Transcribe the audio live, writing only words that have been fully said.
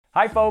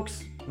Hi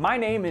folks, my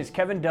name is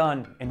Kevin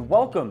Dunn and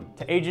welcome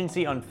to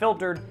Agency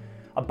Unfiltered,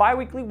 a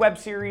bi-weekly web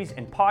series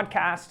and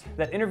podcast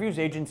that interviews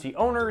agency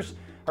owners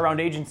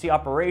around agency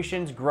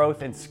operations,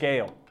 growth, and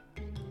scale.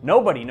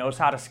 Nobody knows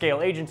how to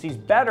scale agencies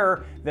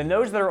better than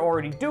those that are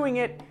already doing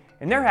it,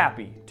 and they're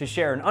happy to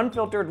share an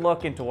unfiltered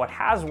look into what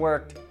has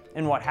worked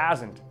and what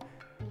hasn't.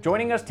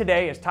 Joining us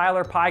today is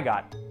Tyler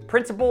Pygott,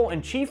 Principal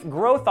and Chief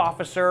Growth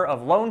Officer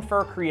of Lone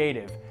Fir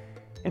Creative.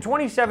 In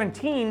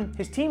 2017,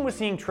 his team was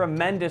seeing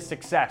tremendous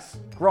success,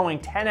 growing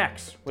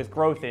 10x with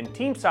growth in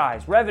team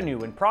size,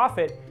 revenue, and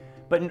profit.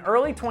 But in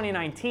early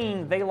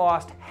 2019, they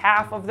lost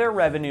half of their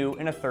revenue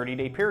in a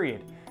 30-day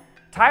period.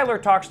 Tyler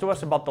talks to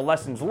us about the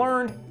lessons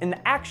learned and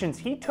the actions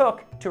he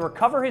took to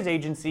recover his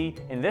agency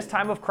in this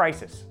time of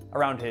crisis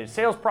around his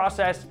sales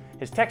process,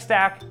 his tech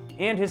stack,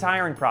 and his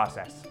hiring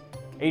process.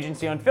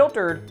 Agency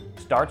Unfiltered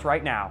starts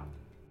right now.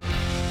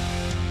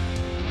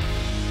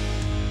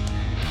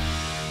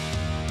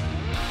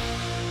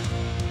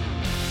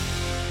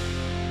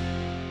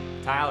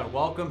 Tyler,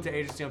 welcome to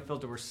Agency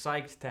Unfiltered. We're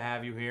psyched to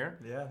have you here.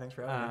 Yeah, thanks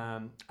for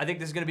having me. I think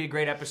this is going to be a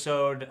great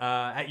episode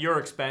at your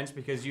expense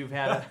because you've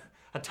had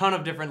a ton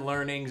of different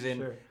learnings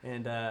and, Sure.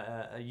 and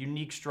a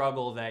unique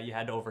struggle that you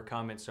had to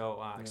overcome. And so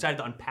excited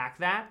to unpack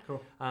that.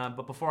 Cool.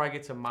 But before I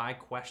get to my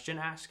question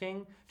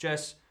asking,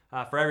 just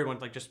for everyone,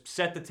 like just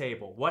set the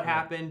table. What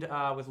happened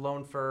with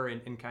Lone Fir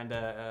and kind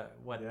of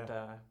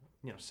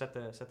set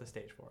the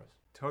stage for us.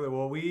 Totally.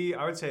 Well,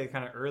 I would say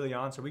kind of early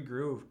on, so we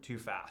grew too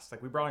fast.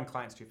 Like we brought in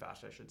clients too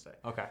fast, I should say.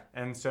 Okay.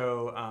 And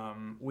so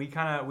we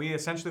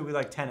essentially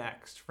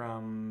 10x'd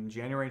from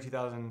January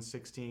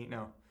 2017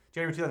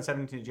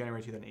 to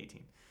January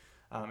 2018.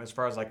 As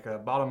far as like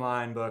bottom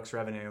line, books,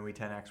 revenue, we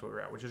 10x what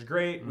we're at, which is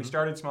great. Mm-hmm. We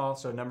started small,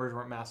 so numbers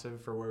weren't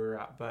massive for where we were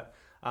at, but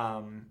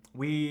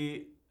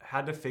we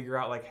had to figure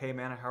out like, hey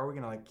man, how are we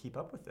going to like keep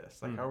up with this?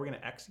 Like, how are we going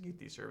to execute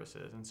these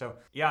services? And so,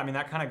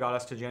 that kind of got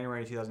us to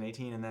January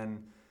 2018. And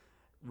then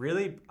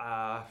really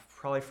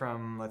probably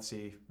from,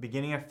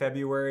 beginning of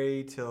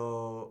February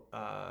till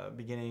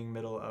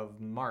middle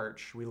of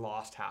March, we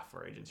lost half of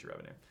our agency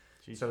revenue.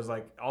 Jeez. So it was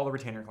like all the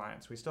retainer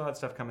clients. We still had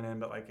stuff coming in,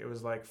 but like it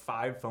was like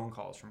 5 phone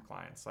calls from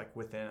clients like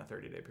within a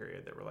 30-day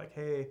period that were like,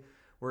 hey,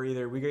 we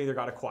either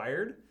got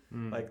acquired,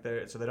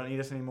 so they don't need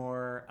us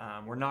anymore.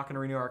 We're not going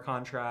to renew our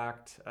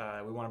contract.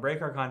 We want to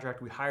break our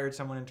contract. We hired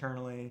someone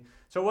internally.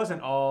 So it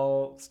wasn't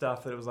all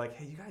stuff that it was like,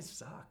 hey, you guys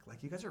suck.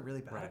 Like you guys are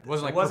really bad at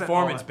this. It wasn't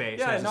performance based.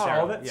 Yeah, not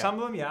all of it. Yeah. Some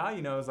of them,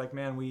 it was like,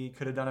 man, we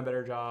could have done a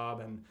better job,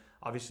 and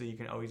obviously you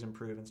can always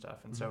improve and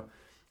stuff. And so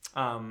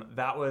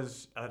that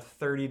was a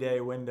 30-day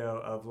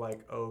window of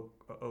like, oh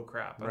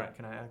crap. Right.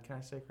 Can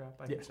I say crap?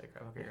 I can say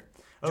crap. Okay.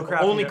 Oh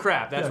crap. Only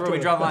crap. That's where totally.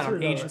 we draw the line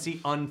on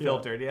Agency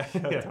Unfiltered. Yeah.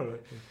 Totally.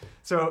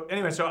 So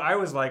anyway, I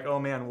was like, oh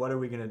man, what are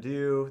we going to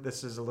do?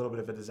 This is a little bit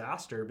of a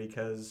disaster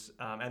because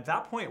at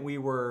that point we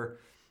were,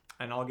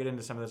 and I'll get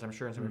into some of this I'm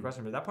sure in some of your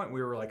questions, but at that point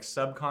we were like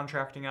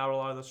subcontracting out a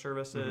lot of the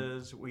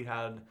services. We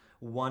had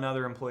one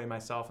other employee,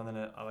 myself, and then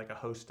a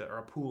host or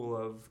a pool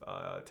of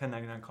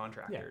 1099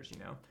 contractors,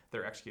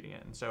 they're executing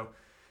it. And so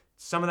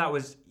some of that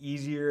was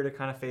easier to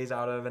kind of phase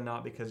out of, and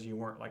not because you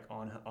weren't like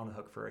on the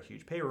hook for a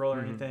huge payroll or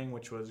anything,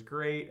 which was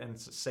great and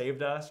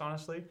saved us,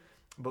 honestly,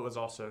 but was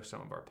also some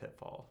of our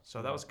pitfall.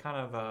 So that was kind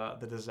of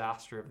the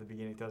disaster of the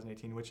beginning of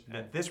 2018, which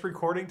at this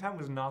recording time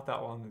was not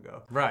that long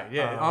ago. Right,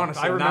 yeah,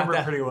 honestly. I remember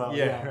it pretty well.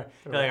 Yeah.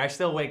 Like, I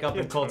still wake up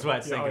in cold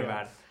sweats thinking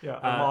about it. Yeah,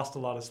 I lost a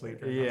lot of sleep.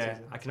 Yeah,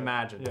 I can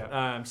imagine.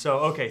 Yeah.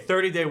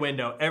 30-day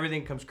window,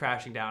 everything comes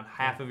crashing down,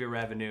 half of your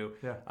revenue.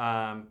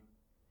 Yeah.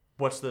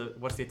 What's the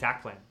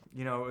attack plan?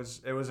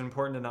 It was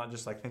important to not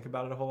just like think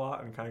about it a whole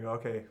lot and kind of go,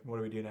 okay, what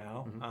do we do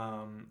now?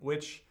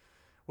 Which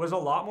was a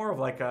lot more of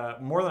like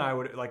more than I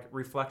would like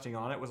reflecting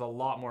on it, was a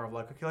lot more of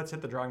like, okay, let's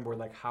hit the drawing board.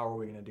 Like, how are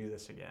we going to do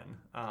this again?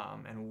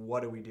 And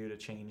what do we do to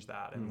change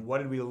that? And what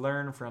did we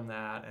learn from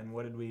that? And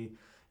what did we,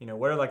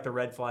 what are like the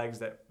red flags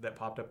that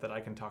popped up that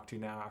I can talk to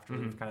now after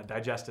we've kind of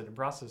digested and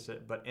processed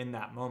it? But in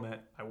that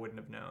moment, I wouldn't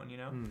have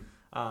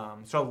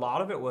known, So a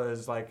lot of it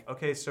was like,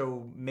 okay,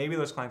 so maybe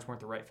those clients weren't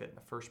the right fit in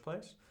the first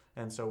place.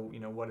 And so,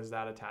 what is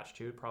that attached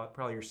to?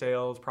 Probably your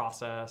sales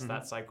process,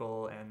 that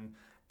cycle, and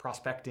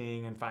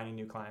prospecting and finding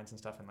new clients and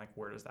stuff, and like,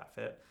 where does that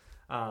fit?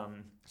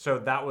 So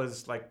that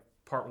was like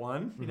part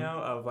one,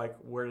 of like,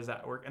 where does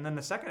that work? And then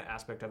the second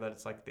aspect of it,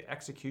 it's like the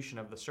execution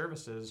of the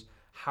services.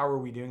 How are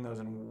we doing those,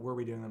 and were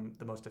we doing them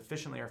the most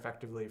efficiently or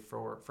effectively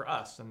for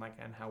us, and like,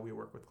 and how we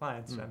work with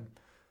clients? And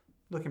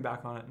looking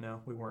back on it,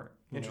 no, we weren't.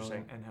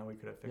 Interesting. And how we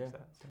could have fixed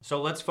that.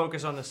 So let's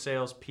focus on the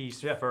sales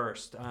piece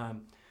first.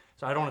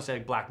 So I don't want to say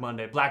Black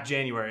Monday, Black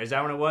January. Is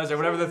that when it was? Or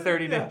whatever the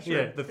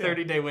 30-day, the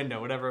 30-day window,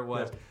 whatever it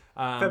was.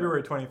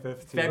 February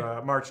 25th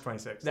to March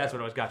 26th. That's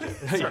what it was. Gotcha.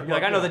 You're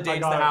like, I know the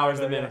dates, the hours,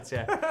 the minutes.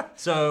 Yeah.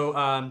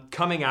 So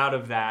coming out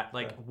of that,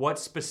 like, what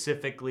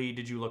specifically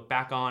did you look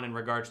back on in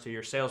regards to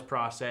your sales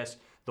process,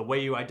 the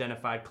way you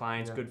identified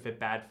clients, good fit,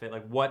 bad fit?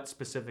 Like, what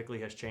specifically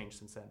has changed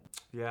since then?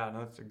 Yeah, no,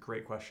 that's a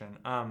great question.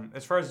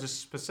 As far as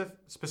just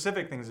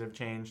specific things that have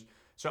changed,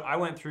 so I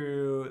went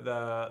through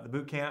the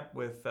boot camp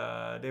with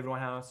David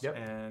Winehouse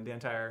and Dan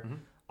Tyre.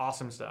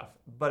 awesome stuff.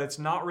 But it's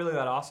not really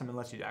that awesome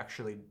unless you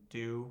actually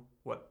do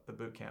what the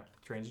boot camp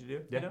trains you to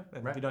do. Yeah, You know?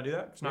 And right. if you don't do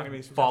that, it's not going to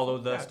be successful. Follow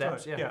the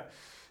steps. Totally. Yeah.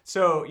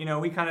 So,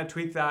 we kind of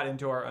tweaked that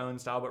into our own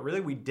style, but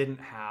really we didn't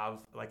have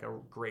like a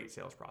great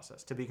sales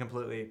process, to be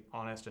completely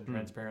honest and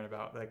transparent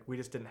about. Like, we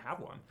just didn't have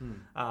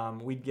one.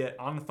 We'd get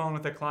on the phone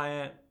with a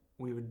client,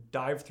 we would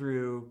dive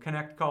through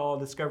connect call,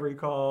 discovery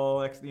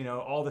call,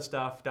 all the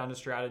stuff down to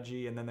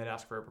strategy, and then they'd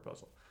ask for a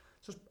proposal.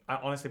 So it's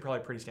honestly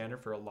probably pretty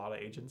standard for a lot of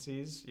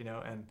agencies,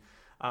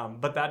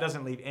 but that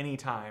doesn't leave any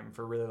time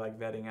for really like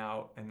vetting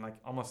out and like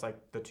almost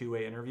like the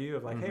two-way interview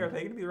of like, hey, are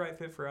they going to be the right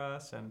fit for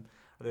us? And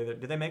do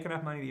they make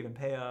enough money to even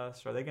pay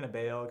us? Or are they going to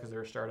bail because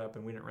they're a startup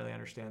and we didn't really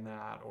understand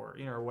that, or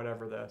or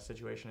whatever the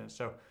situation is.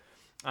 So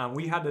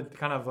we had to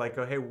kind of like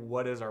go, hey,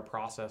 what is our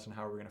process and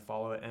how are we going to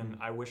follow it? And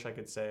I wish I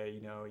could say,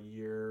 a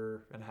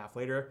year and a half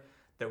later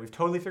that we've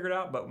totally figured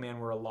out, but man,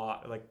 we're a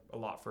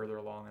lot further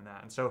along in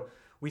that. And so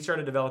we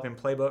started developing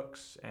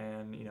playbooks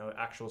and,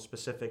 actual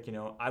specific,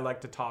 I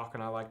like to talk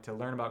and I like to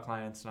learn about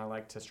clients and I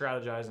like to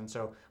strategize. And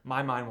so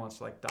my mind wants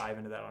to like dive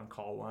into that on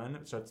call one.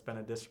 So it's been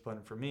a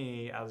discipline for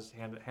me as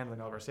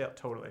handling all of our sales.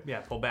 Totally. Yeah.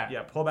 Pull back.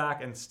 Yeah. Pull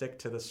back and stick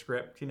to the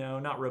script,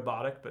 not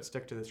robotic, but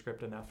stick to the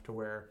script enough to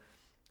where,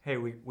 hey,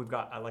 we've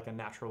got like a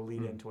natural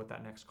lead into what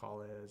that next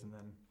call is, and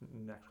then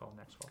next call.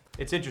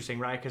 It's interesting,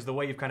 right? Because the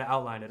way you've kind of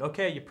outlined it,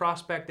 okay, you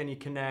prospect, then you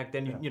connect,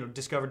 then you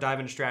discover, dive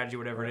into strategy,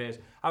 whatever it is.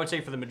 I would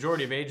say for the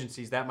majority of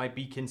agencies, that might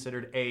be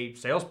considered a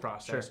sales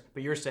process. Sure.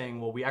 But you're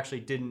saying, well, we actually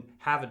didn't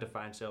have a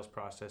defined sales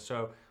process.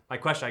 So my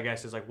question, I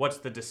guess, is like, what's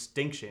the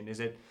distinction? Is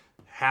it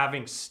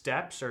having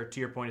steps, or to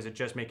your point, is it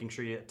just making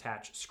sure you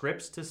attach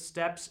scripts to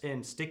steps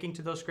and sticking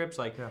to those scripts?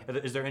 Like,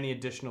 is there any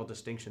additional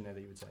distinction there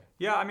that you would say?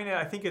 Yeah,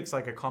 I think it's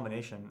like a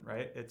combination,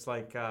 right? It's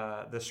like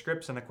the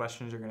scripts and the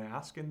questions you're going to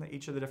ask in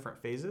each of the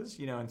different phases,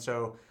 and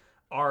so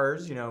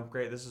ours,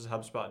 great, this is a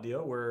HubSpot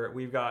deal where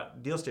we've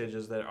got deal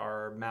stages that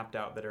are mapped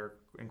out that are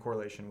in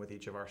correlation with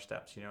each of our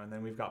steps, and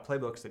then we've got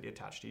playbooks that you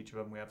attach to each of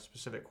them. We have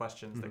specific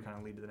questions that kind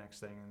of lead to the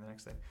next thing and the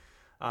next thing.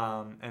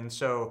 And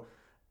so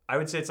I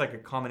would say it's like a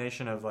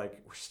combination of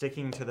like we're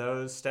sticking to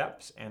those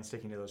steps and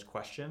sticking to those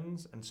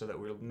questions, and so that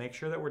we'll make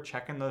sure that we're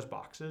checking those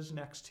boxes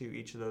next to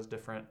each of those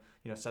different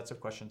sets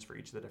of questions for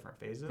each of the different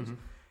phases.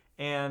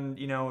 And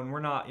and we're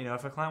not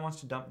if a client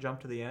wants to jump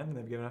to the end and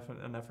they've given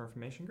enough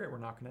information, great, we're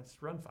not going to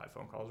run 5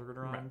 phone calls, we're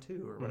going to run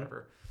 2 or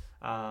whatever.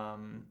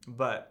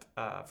 But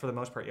for the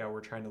most part,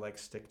 we're trying to like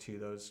stick to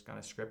those kind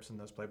of scripts and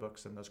those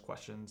playbooks and those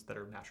questions that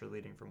are naturally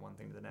leading from one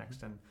thing to the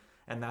next.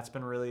 And that's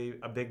been really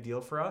a big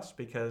deal for us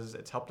because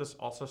it's helped us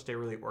also stay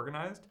really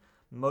organized.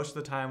 Most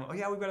of the time,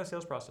 we've got a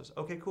sales process.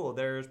 Okay, cool.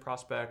 There's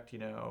prospect,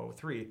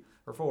 3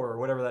 or 4 or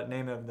whatever that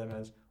name of them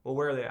is. Well,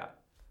 where are they at?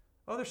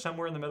 Oh, they're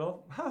somewhere in the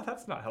middle.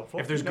 That's not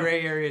helpful. If there's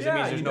gray areas, it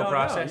means there's no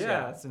process.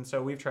 Yes. And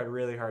so we've tried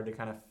really hard to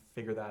kind of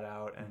figure that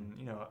out.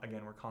 And,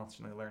 again, we're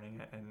constantly learning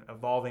it and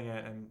evolving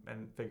it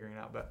and figuring it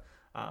out.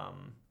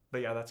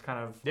 But yeah, that's kind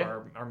of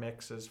our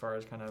mix as far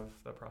as kind of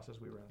the process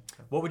we run.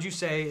 So. What would you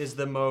say is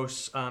the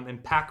most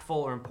impactful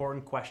or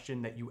important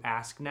question that you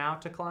ask now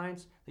to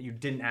clients that you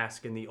didn't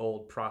ask in the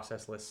old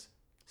processless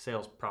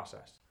sales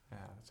process? Yeah,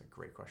 that's a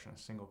great question. A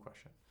single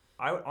question.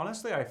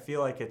 I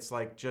feel like it's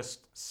like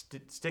just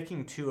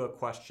sticking to a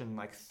question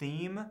like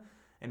theme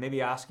and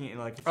maybe asking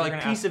like or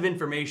like piece of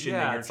information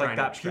that you're it's trying like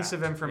to that extract. Piece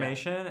of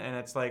information and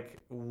it's like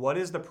what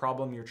is the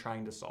problem you're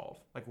trying to solve?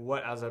 Like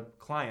what, as a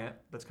client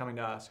that's coming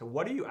to us,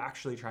 what are you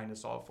actually trying to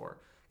solve for?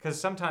 Because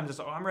sometimes it's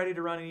I'm ready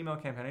to run an email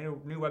campaign, I need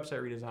a new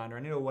website redesign, or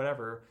I need a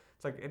whatever.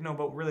 It's like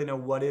but really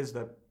what is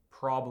the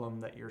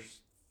problem that you're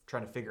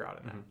trying to figure out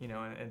in that,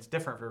 and it's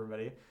different for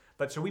everybody.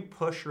 But so we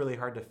push really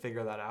hard to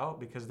figure that out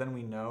because then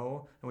we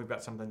know and we've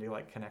got something to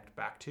like connect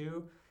back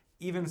to,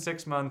 even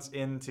 6 months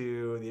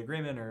into the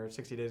agreement or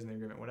 60 days in the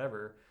agreement,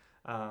 whatever.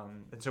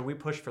 And so we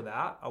push for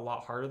that a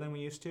lot harder than we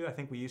used to. I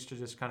think we used to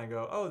just kind of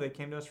go, they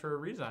came to us for a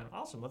redesign.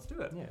 Awesome, let's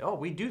do it. Yeah.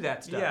 We do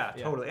that stuff.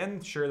 Yeah, totally.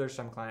 And sure, there's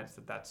some clients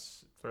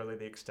that's really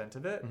the extent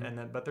of it.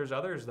 But there's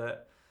others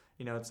that,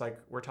 it's like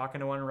we're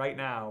talking to one right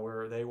now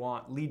where they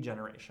want lead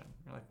generation.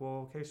 You're like,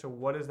 well, okay, so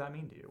what does that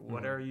mean to you?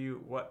 What are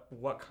you,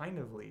 what kind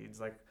of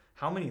leads? Like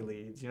how many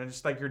leads?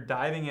 Just like you're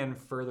diving in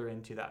further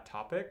into that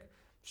topic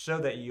so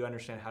that you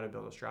understand how to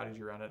build a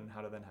strategy around it and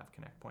how to then have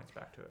connect points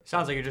back to it.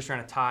 Sounds like you're just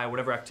trying to tie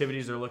whatever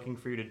activities they're looking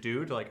for you to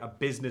do to like a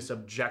business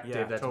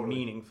objective that's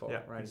meaningful, right?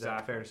 Exactly. Is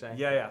that fair to say?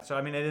 Yeah. So,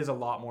 it is a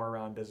lot more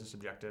around business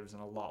objectives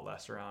and a lot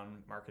less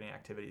around marketing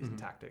activities and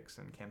tactics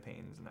and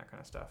campaigns and that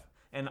kind of stuff.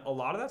 And a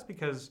lot of that's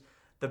because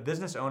the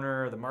business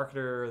owner, the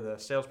marketer, the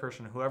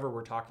salesperson, whoever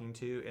we're talking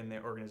to in the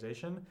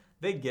organization,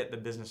 they get the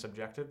business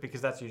objective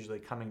because that's usually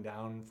coming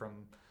down from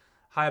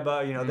high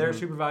above, their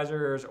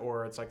supervisors,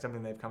 or it's like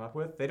something they've come up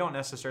with. They don't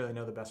necessarily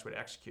know the best way to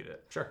execute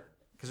it. Sure.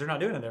 Because they're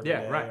not doing it every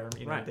day right, or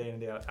day in and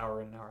day out,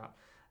 hour in and hour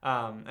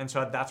out. And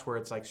so that's where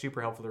it's like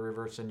super helpful to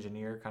reverse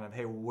engineer kind of,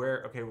 hey,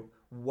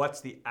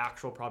 what's the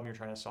actual problem you're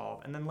trying to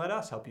solve? And then let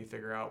us help you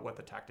figure out what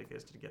the tactic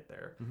is to get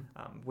there,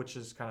 which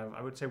is kind of,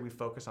 I would say we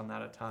focus on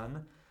that a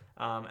ton.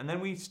 And then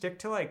we stick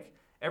to like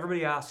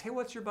everybody asks, hey,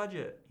 what's your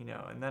budget?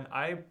 And then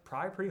I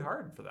pry pretty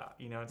hard for that.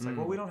 It's like,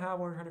 well, we don't have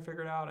one. We're trying to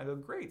figure it out. And I go,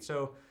 great.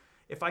 So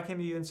if I came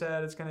to you and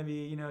said it's going to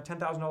be,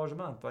 $10,000 a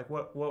month, like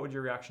what would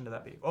your reaction to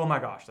that be? Oh my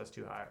gosh, that's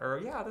too high.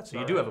 Or yeah, that's so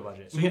you do have a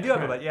budget. So you do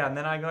have a budget. Yeah. And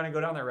then I'm going to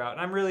go down that route.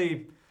 And I'm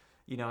really,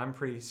 I'm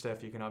pretty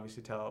stiff. You can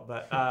obviously tell,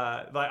 but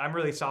I'm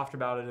really soft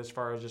about it as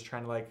far as just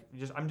trying to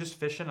I'm just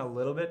fishing a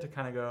little bit to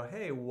kind of go,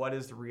 hey, what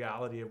is the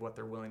reality of what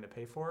they're willing to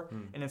pay for?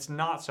 And it's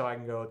not so I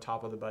can go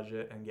top of the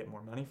budget and get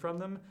more money from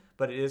them,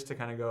 but it is to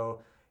kind of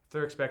go, if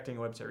they're expecting a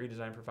website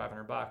redesign for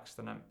 $500,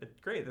 then it's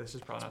great. This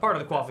is probably it's part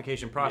of the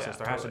qualification process.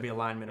 Yeah, there has to be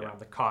alignment around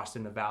the cost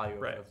and the value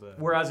of the.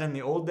 Whereas in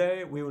the old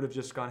day, we would have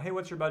just gone, hey,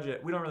 what's your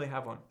budget? We don't really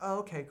have one. Oh,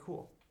 okay,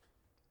 cool.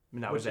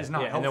 And that Which was is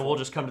not helpful. And then we'll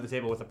just come to the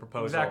table with a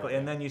proposal. Exactly.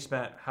 And then you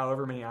spent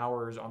however many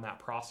hours on that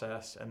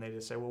process, and they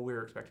just say, well, we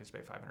were expecting to pay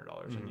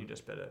 $500, and you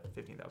just bid a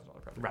 $15,000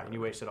 project. Right, and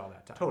you wasted all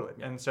that time. Totally.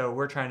 Yeah. And so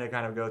we're trying to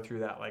kind of go through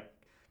that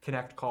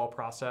connect call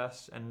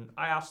process. And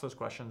I asked those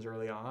questions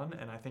early on,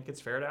 and I think it's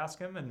fair to ask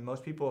them. And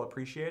most people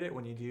appreciate it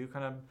when you do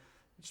kind of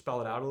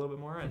spell it out a little bit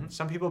more. And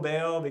some people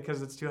bail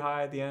because it's too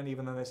high at the end,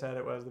 even though they said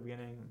it was at the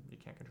beginning. You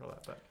can't control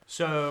that. But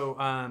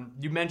so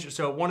you mentioned,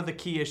 one of the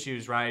key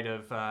issues, right,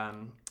 of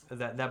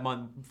that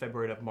month,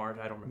 February to March,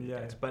 I don't remember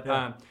the dates.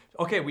 But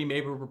okay,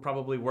 we're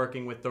probably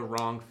working with the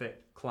wrong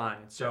fit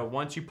client. So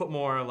once you put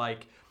more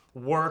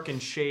work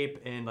and shape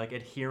and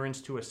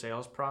adherence to a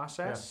sales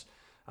process.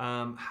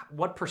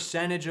 What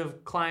percentage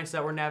of clients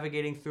that we're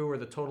navigating through, or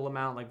the total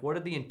amount? What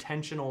did the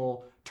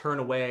intentional turn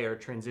away or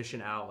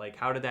transition out?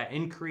 How did that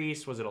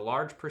increase? Was it a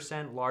large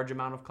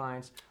amount of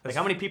clients?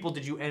 How many people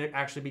did you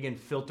actually begin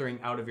filtering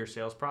out of your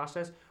sales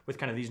process with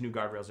kind of these new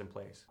guardrails in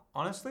place?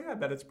 Honestly, I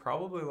bet it's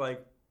probably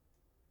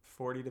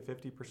 40 to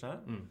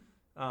 50%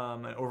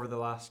 over the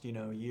last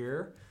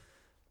year.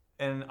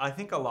 And I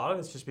think a lot of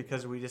it's just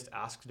because we just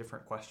ask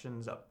different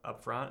questions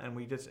up front, and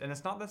and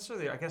it's not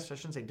necessarily, I guess I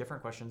shouldn't say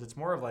different questions. It's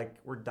more of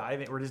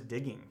we're just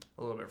digging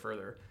a little bit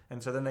further.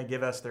 And so then they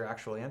give us their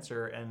actual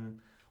answer, and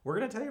we're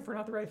going to tell you if we're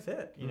not the right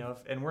fit,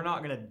 and we're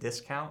not going to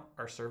discount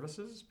our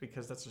services,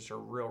 because that's just a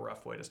real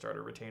rough way to start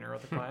a retainer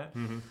with a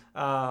client.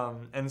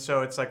 And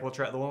so it's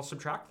we'll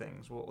subtract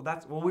things.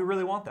 Well, we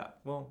really want that.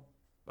 Well,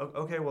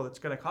 okay, well, it's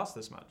going to cost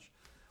this much.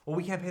 Well,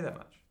 we can't pay that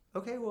much.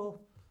 Okay,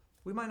 well,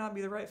 we might not be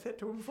the right fit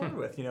to move forward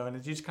with, and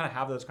you just kind of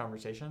have those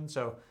conversations.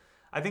 So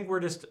I think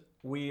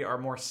we are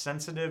more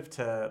sensitive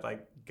to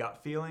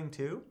gut feeling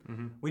too.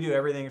 We do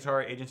everything. So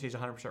our agency is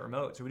 100%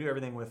 remote. So we do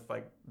everything with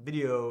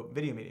video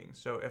meetings.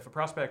 So if a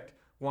prospect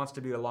wants to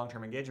do a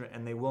long-term engagement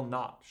and they will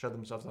not show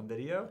themselves on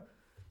video,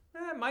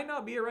 it might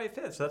not be a right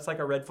fit. So that's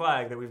a red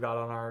flag that we've got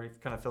on our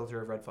kind of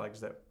filter of red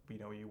flags that we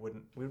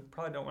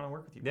probably don't want to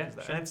work with you. Yeah,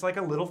 sure. And it's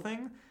a little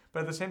thing, but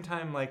at the same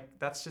time,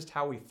 that's just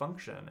how we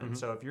function. And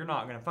so if you're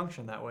not going to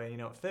function that way and you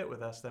don't fit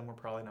with us, then we're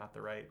probably not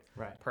the right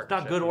partnership. It's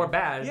not good or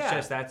bad. It's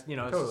just that's,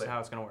 totally. This is how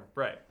it's going to work.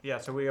 Right. Yeah.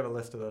 So we have a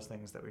list of those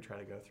things that we try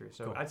to go through.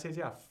 So cool. I'd say,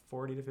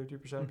 40 to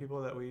 50% of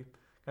people that we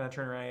kind of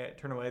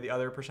turn away. The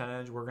other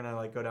percentage, we're going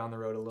to go down the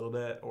road a little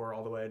bit or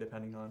all the way,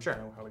 depending on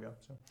how we go.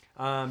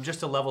 So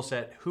just to level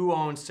set, who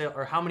owns sales,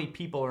 or how many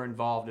people are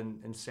involved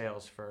in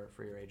sales for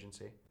your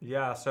agency?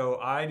 Yeah, so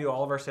I do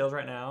all of our sales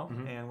right now,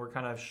 and we're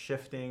kind of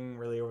shifting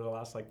really over the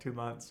last 2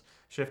 months,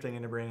 shifting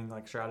into bringing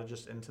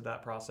strategists into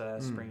that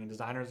process, bringing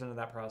designers into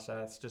that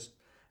process, just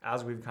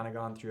as we've kind of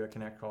gone through a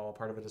connect call,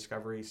 part of a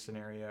discovery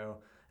scenario,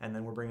 and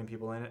then we're bringing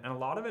people in. And a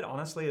lot of it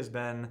honestly has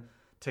been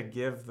to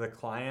give the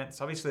clients,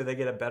 obviously they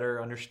get a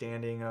better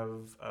understanding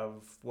of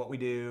what we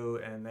do,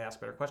 and they ask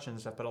better questions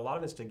and stuff, but a lot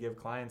of it's to give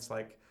clients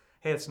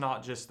hey, it's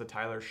not just the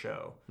Tyler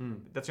show.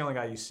 That's the only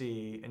guy you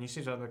see, and you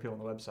see some other people on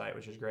the website,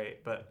 which is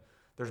great, but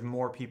there's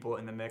more people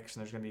in the mix,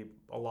 and there's going to be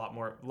a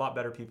lot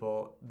better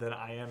people than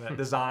I am at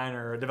design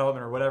or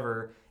development or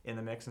whatever in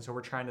the mix. And so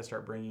we're trying to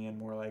start bringing in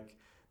more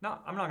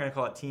I'm not going to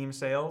call it team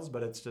sales,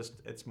 but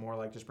it's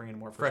more just bringing in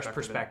more fresh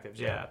perspectives.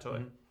 Yeah,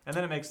 totally. And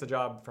then it makes the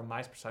job from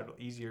my side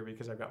easier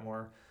because I've got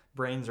more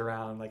brains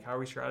around how are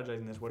we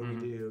strategizing this? What do we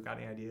do? Got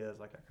any ideas?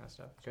 That kind of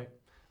stuff. Okay.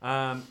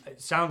 It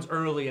sounds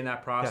early in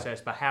that process,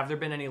 but have there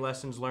been any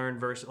lessons learned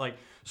versus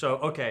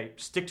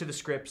stick to the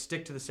script,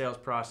 stick to the sales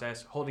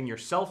process, holding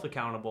yourself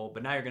accountable,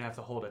 but now you're going to have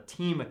to hold a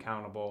team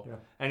accountable. Yeah.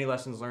 Any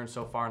lessons learned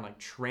so far in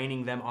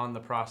training them on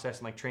the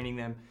process and training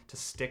them to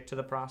stick to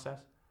the process?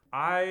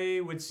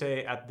 I would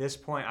say at this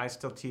point, I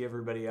still tee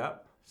everybody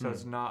up. So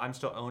it's not, I'm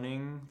still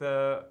owning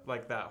the,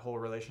 that whole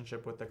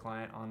relationship with the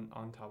client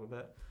on top of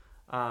it.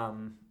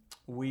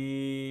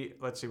 We've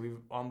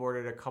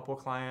onboarded a couple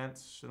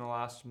clients in the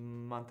last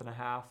month and a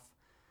half.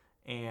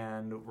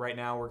 And right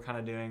now we're kind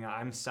of doing,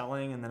 I'm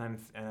selling, and then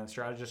a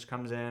strategist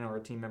comes in or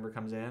a team member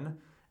comes in,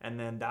 and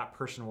then that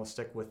person will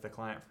stick with the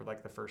client for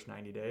the first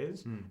 90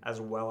 days,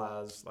 as well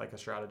as a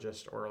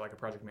strategist or a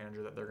project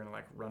manager that they're going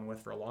to run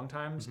with for a long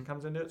time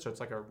comes into it. So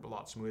it's a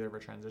lot smoother of a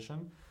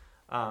transition.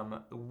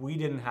 We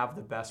didn't have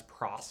the best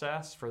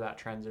process for that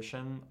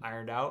transition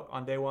ironed out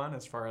on day one,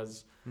 as far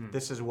as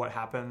this is what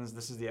happens.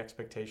 This is the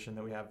expectation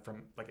that we have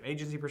from an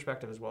agency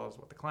perspective, as well as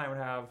what the client would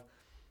have.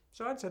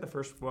 So I'd say the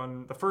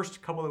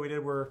first couple that we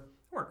did were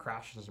weren't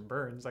crashes and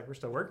burns. Like we're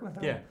still working with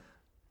them. Yeah.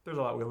 There's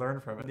a lot we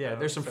learned from it. Yeah, though.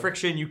 there's some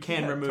friction you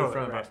can remove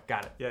totally, from right. it.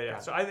 Got it. Yeah.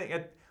 Got So I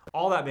think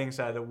all that being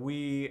said, that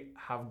we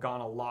have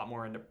gone a lot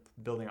more into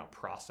building out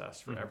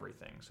process for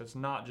everything. So it's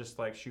not just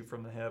like shoot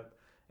from the hip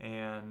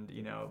and,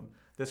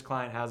 this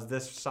client has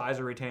this size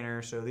of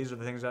retainer, so these are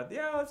the things that,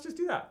 let's just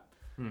do that.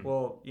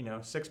 Well,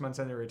 6 months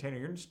into a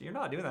retainer, you're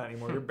not doing that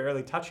anymore. You're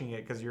barely touching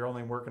it because you're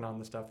only working on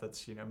the stuff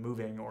that's,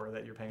 moving or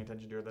that you're paying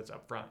attention to or that's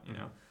up front,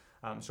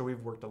 So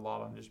we've worked a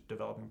lot on just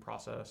developing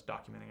process,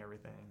 documenting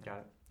everything. Got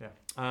it.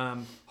 Yeah.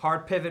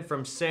 Hard pivot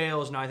from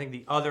sales. Now I think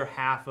the other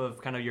half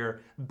of kind of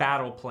your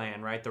battle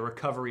plan, right? The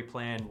recovery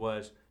plan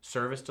was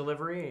service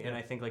delivery. And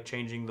I think like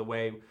changing the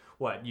way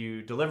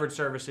you delivered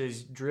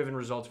services, driven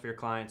results for your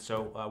clients.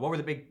 So what were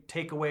the big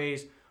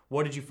takeaways?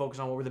 What did you focus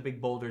on? What were the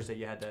big boulders that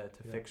you had to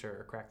fix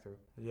or crack through?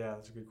 Yeah,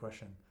 that's a good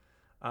question.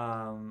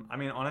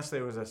 Honestly,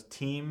 it was a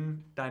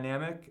team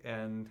dynamic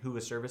and who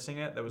was servicing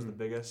it. That was the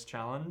biggest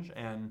challenge.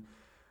 And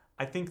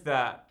I think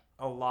that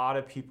a lot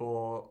of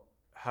people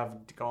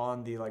have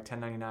gone the like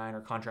 1099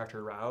 or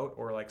contractor route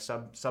or like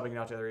subbing it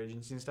out to other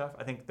agencies and stuff.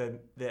 I think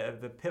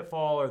the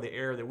pitfall or the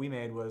error that we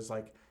made was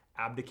like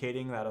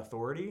abdicating that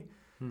authority.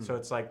 So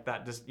it's like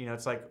that just,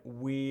 it's like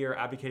we are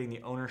abdicating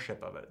the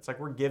ownership of it. It's like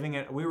we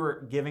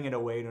were giving it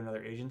away to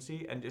another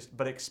agency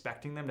but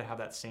expecting them to have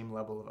that same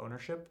level of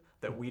ownership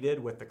that we did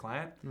with the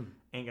client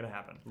ain't going to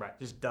happen. Right.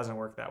 It just doesn't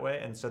work that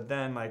way. And so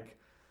then like,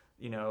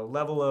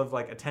 level of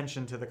like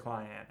attention to the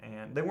client,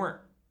 and they weren't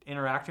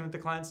interacting with the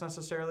clients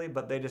necessarily,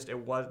 but they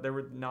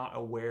were not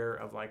aware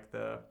of like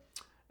the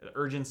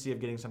urgency of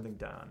getting something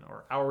done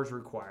or hours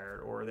required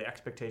or the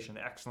expectation,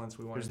 the excellence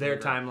we wanted. It was their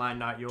timeline,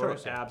 not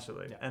yours. Totally,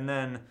 absolutely. Yeah. And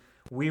then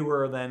we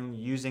were then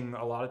using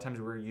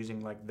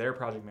like their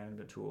project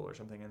management tool or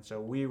something. And so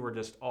we were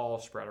just all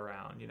spread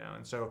around,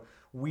 And so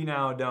we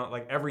now don't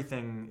like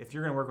everything. If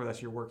you're going to work with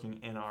us, you're working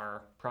in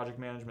our project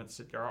management,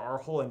 our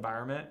whole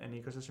environment and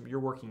ecosystem.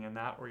 You're working in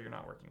that or you're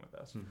not working with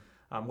us.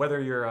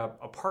 Whether you're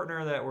a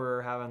partner that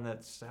we're having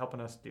that's helping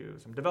us do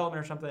some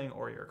development or something,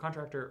 or you're a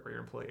contractor or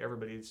you're an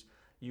employee,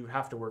 you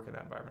have to work in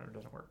that environment or it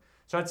doesn't work.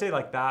 So I'd say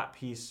like that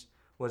piece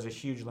was a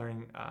huge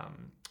learning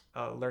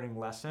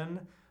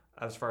lesson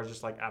as far as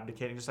just like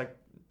abdicating, just like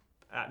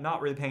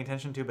not really paying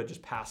attention to, but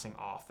just passing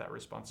off that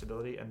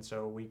responsibility. And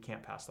so we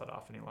can't pass that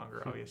off any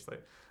longer, obviously.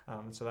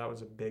 So that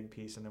was a big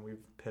piece, and then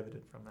we've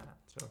pivoted from that.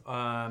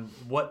 So,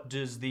 what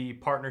does the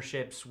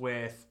partnerships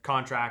with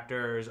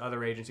contractors,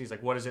 other agencies,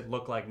 like what does it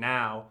look like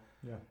now?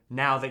 Yeah.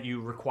 Now that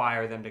you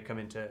require them to come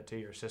into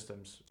your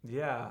systems.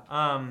 Yeah.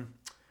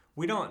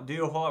 We don't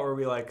do a whole lot where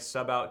we like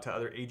sub out to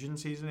other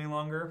agencies any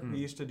longer. We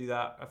used to do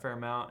that a fair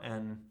amount,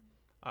 and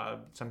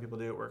some people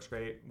do. It works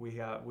great. We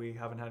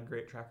haven't had a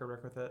great track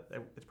record with it.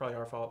 It's probably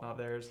our fault, not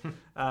theirs.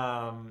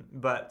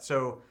 But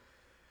so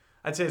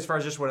I'd say as far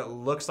as just what it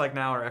looks like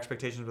now, our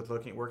expectations with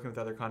working with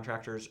other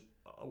contractors,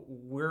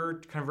 we're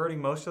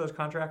converting most of those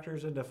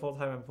contractors into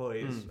full-time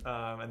employees,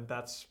 and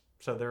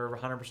so they're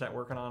 100%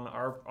 working on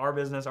our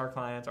business, our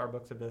clients, our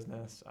books of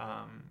business,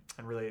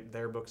 and really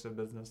their books of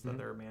business that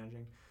they're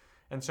managing.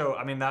 And so,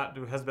 that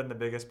has been the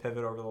biggest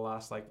pivot over the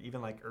last, in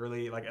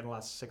the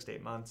last 6 to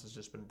 8 months, has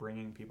just been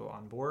bringing people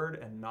on board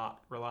and not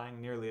relying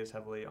nearly as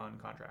heavily on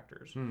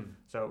contractors.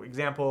 So,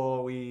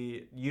 example,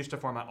 we used to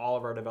format all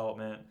of our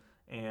development,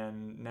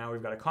 and now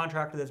we've got a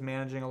contractor that's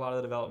managing a lot of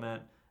the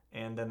development,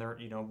 and then they're,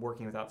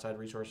 working with outside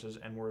resources,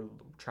 and we're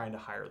trying to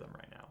hire them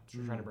right now. So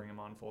we're trying to bring them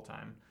on full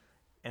time.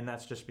 And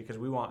that's just because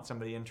we want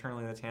somebody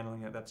internally that's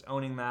handling it, that's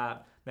owning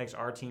that, makes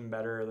our team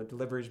better, the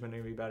delivery's going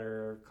to be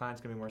better,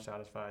 client's going to be more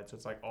satisfied. So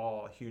it's like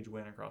all a huge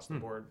win across the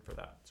board for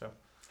that. So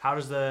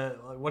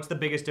what's the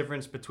biggest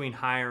difference between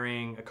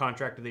hiring a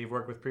contractor that you've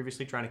worked with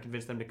previously, trying to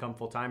convince them to come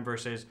full time,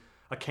 versus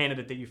a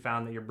candidate that you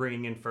found that you're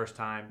bringing in first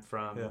time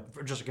from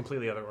just a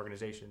completely other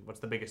organization? What's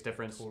the biggest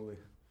difference? Totally.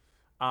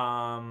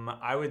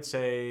 I would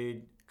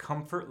say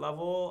comfort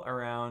level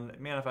around,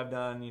 if I've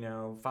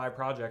done, 5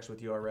 projects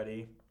with you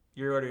already,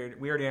 we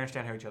already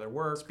understand how each other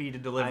work. Speed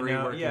of delivery,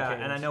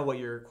 and I know what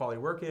your quality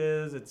work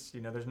is. It's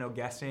there's no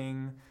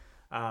guessing.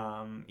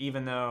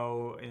 Even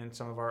though in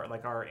some of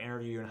our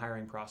interview and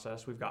hiring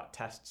process, we've got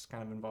tests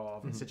kind of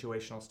involved and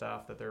situational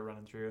stuff that they're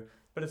running through,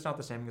 but it's not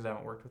the same because I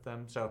haven't worked with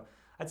them. So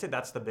I'd say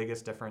that's the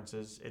biggest difference.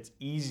 Is it's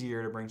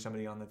easier to bring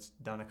somebody on that's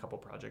done a couple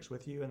projects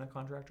with you in the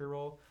contractor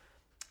role.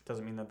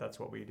 Doesn't mean that that's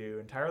what we do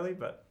entirely,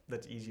 but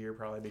that's easier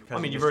probably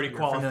because you've already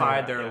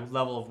qualified their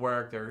level of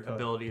work, their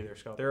ability, their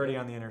scope. They're already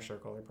on the inner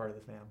circle. They're part of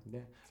the fam.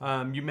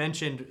 Yeah. You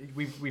mentioned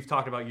we've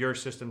talked about your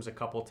systems a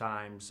couple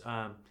times.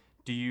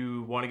 Do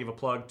you want to give a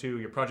plug to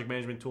your project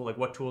management tool? Like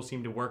what tools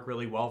seem to work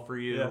really well for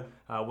you?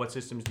 Yeah. What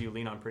systems do you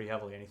lean on pretty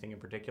heavily? Anything in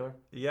particular?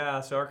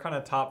 Yeah. So our kind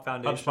of top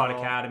foundation. HubSpot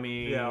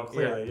Academy. Yeah,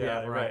 clearly.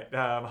 Yeah, right.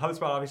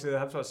 HubSpot, obviously, the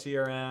HubSpot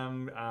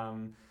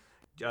CRM.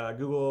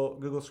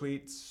 Google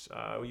Suites,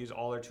 we use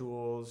all their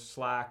tools,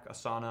 Slack,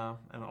 Asana,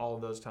 and all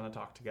of those kind of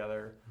talk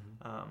together.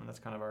 And that's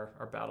kind of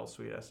our battle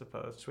suite, I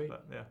suppose. Sweet.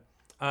 But,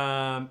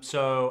 yeah.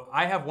 So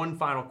I have one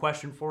final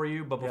question for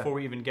you, but before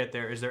we even get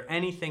there, is there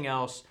anything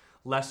else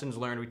lessons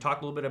learned. We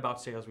talked a little bit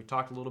about sales. We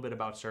talked a little bit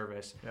about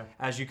service. Yeah.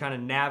 As you kind of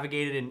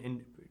navigated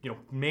and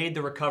made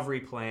the recovery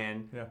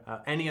plan,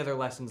 any other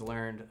lessons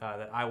learned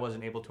that I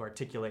wasn't able to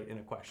articulate in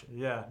a question?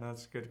 Yeah,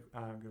 that's good.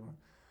 Good one.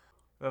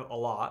 A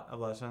lot of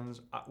lessons.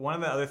 One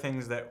of the other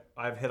things that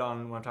I've hit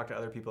on when I talk to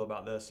other people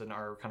about this and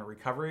our kind of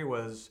recovery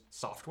was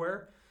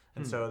software.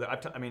 And so,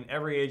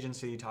 every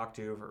agency you talk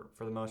to,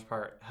 for the most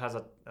part, has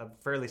a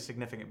fairly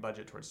significant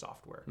budget towards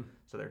software.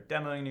 So they're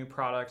demoing new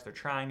products, they're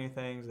trying new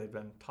things, they've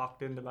been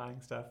talked into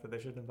buying stuff that they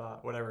shouldn't have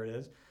bought, whatever it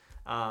is.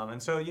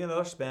 And so,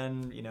 they'll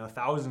spend,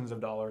 thousands of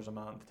dollars a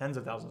month, tens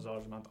of thousands of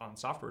dollars a month on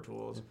software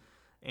tools.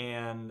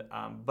 And,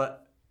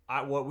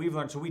 what we've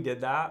learned, so we did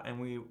that,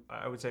 and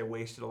I would say,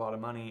 wasted a lot of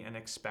money and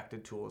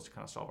expected tools to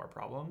kind of solve our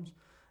problems.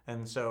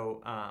 And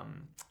so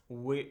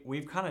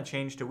we've kind of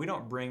changed to we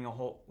don't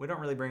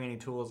really bring any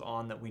tools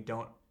on that we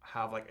don't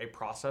have like a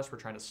process we're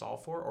trying to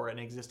solve for, or an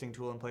existing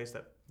tool in place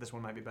that this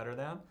one might be better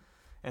than.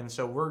 And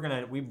so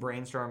we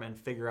brainstorm and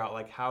figure out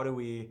like how do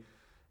we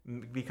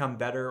become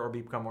better or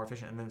become more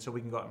efficient, and then so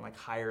we can go out and like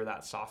hire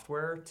that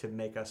software to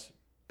make us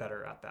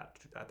better at that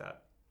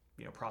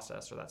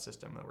process or that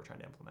system that we're trying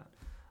to implement.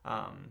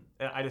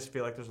 And I just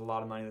feel like there's a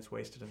lot of money that's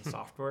wasted in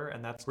software,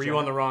 and that's. Were you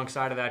on the wrong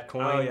side of that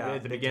coin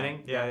at the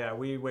beginning? Yeah.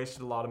 We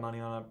wasted a lot of money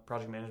on a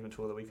project management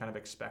tool that we kind of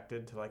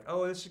expected to like,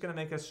 oh, this is going to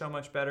make us so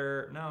much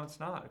better. No, it's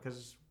not,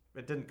 because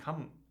it didn't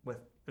come with.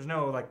 There's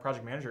no like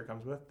project manager it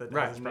comes with that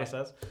does this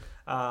process,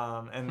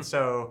 and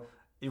so.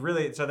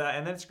 It's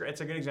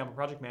a good example.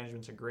 Project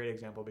management's a great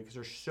example because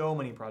there's so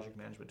many project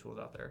management tools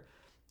out there.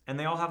 And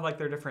they all have like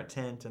their different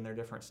tint and their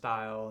different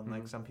style. And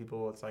like some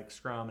people, it's like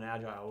Scrum and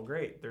Agile. Well,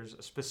 great. There's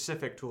a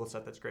specific tool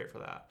set that's great for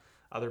that.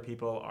 Other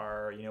people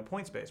are,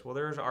 points based. Well,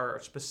 there's our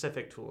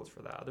specific tools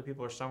for that. Other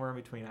people are somewhere in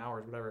between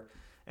hours, whatever.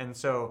 And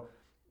so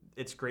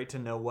it's great to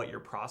know what your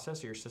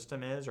process or your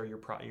system is, or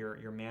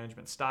your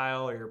management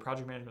style or your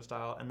project management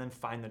style, and then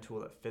find the tool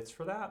that fits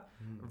for that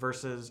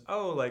versus,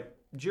 like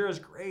Jira's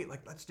great.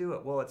 Like, let's do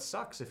it. Well, it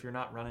sucks if you're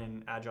not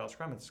running Agile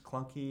Scrum. It's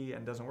clunky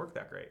and doesn't work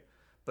that great.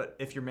 But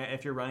if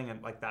you're running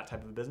like that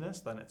type of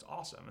business, then it's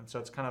awesome. And so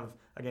it's kind of,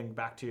 again,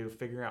 back to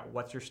figuring out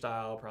what's your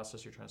style,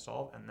 process you're trying to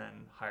solve, and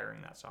then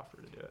hiring that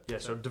software to do it. Yeah,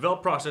 so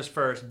develop process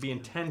first. Be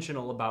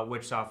intentional about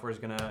which software is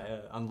going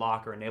to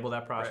unlock or enable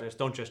that process. Right.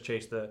 Don't just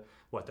chase the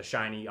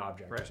shiny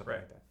object or something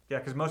like that. Yeah,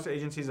 because most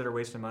agencies that are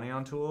wasting money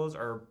on tools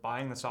are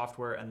buying the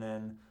software and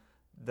then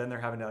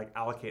they're having to like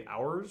allocate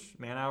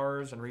man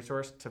hours and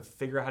resource to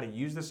figure out how to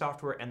use the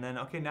software, and then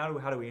now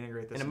how do we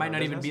integrate this? And it might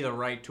not even be the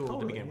right tool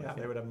to begin with. Yeah,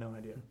 they would have no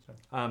idea.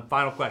 So.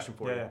 Final question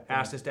for you.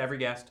 Ask this to every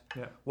guest.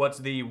 Yeah. What's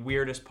the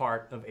weirdest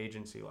part of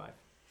agency life?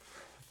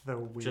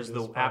 Just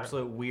the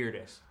absolute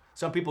weirdest.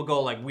 Some people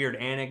go like weird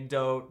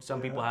anecdote.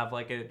 Some people have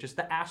like just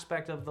the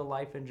aspect of the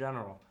life in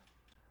general.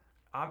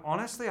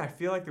 Honestly, I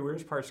feel like the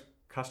weirdest part's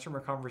customer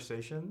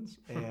conversations,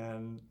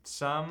 and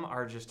some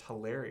are just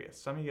hilarious.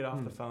 Some you get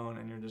off the phone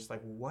and you're just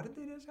like, what did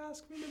they just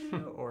ask me to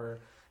do?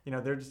 Or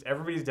they're just,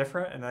 everybody's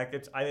different, and like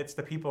it's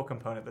the people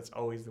component that's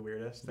always the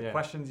weirdest. The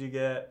questions you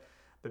get,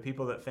 the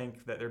people that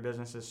think that their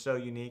business is so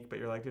unique, but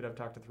you're like, dude, I've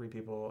talked to 3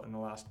 people in the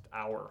last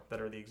hour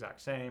that are the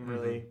exact same.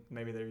 Really,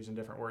 maybe they're using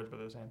different words, but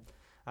they're the same.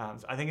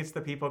 So I think it's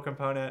the people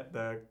component,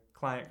 the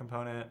client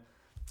component.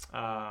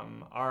 I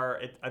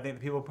think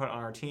the people put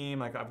on our team,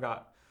 like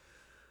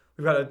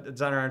we've got a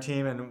designer on our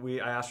team,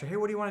 and I asked her, hey,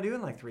 what do you want to do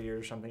in like 3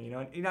 years or something?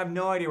 And I have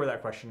no idea where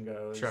that question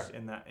goes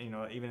in that,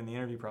 even in the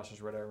interview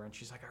process or whatever. And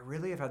she's like, I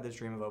really have had this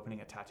dream of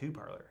opening a tattoo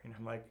parlor. And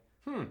I'm like,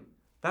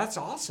 that's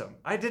awesome.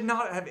 I did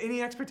not have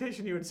any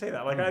expectation you would say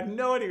that. Like, I had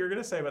no idea you were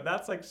going to say, but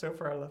that's like so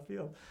far out of left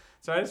field.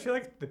 So I just feel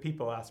like the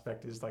people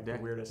aspect is like the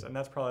weirdest, and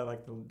that's probably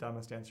like the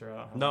dumbest answer.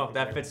 No,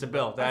 that fits the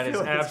bill. That is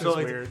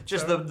absolutely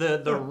just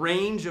the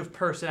range of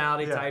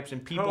personality types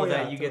and people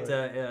that you get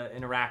to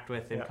interact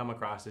with and come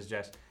across is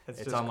just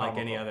it's unlike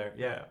any other.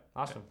 Yeah.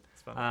 Awesome.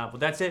 Well,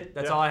 that's it.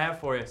 That's all I have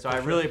for you. So I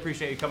really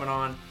appreciate you coming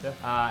on.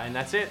 And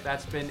that's it.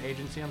 That's been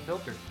Agency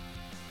Unfiltered.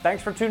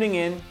 Thanks for tuning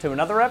in to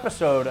another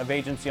episode of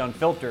Agency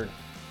Unfiltered.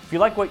 If you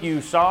like what you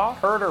saw,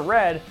 heard, or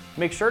read,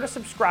 make sure to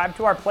subscribe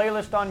to our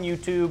playlist on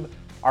YouTube,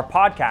 our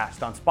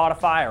podcast on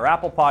Spotify or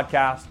Apple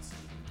Podcasts,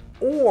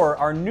 or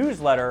our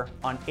newsletter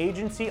on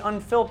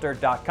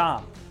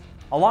agencyunfiltered.com.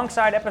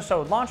 Alongside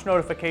episode launch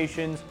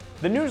notifications,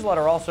 the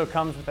newsletter also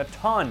comes with a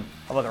ton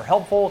of other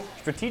helpful,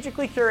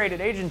 strategically curated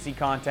agency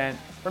content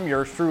from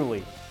yours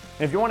truly.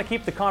 And if you want to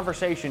keep the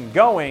conversation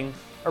going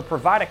or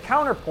provide a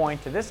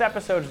counterpoint to this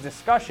episode's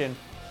discussion,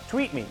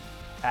 tweet me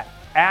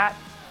at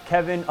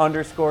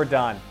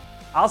Kevin_Dunn.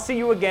 I'll see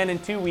you again in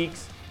 2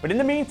 weeks, but in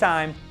the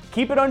meantime,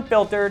 keep it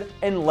unfiltered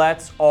and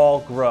let's all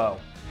grow.